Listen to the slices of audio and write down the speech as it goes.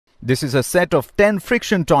This is a set of 10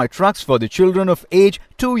 friction toy trucks for the children of age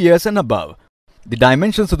 2 years and above. The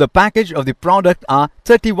dimensions of the package of the product are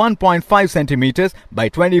 31.5 centimeters by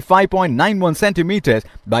 25.91 centimeters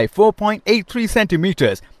by 4.83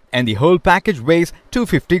 centimeters, and the whole package weighs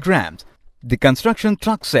 250 grams. The construction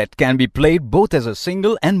truck set can be played both as a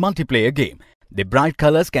single and multiplayer game. The bright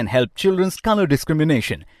colors can help children's color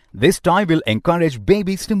discrimination. This toy will encourage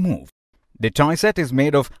babies to move. The toy set is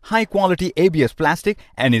made of high-quality ABS plastic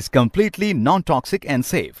and is completely non-toxic and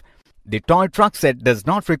safe. The toy truck set does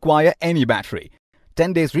not require any battery.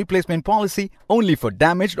 10 days replacement policy only for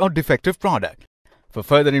damaged or defective product. For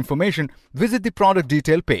further information, visit the product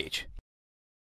detail page.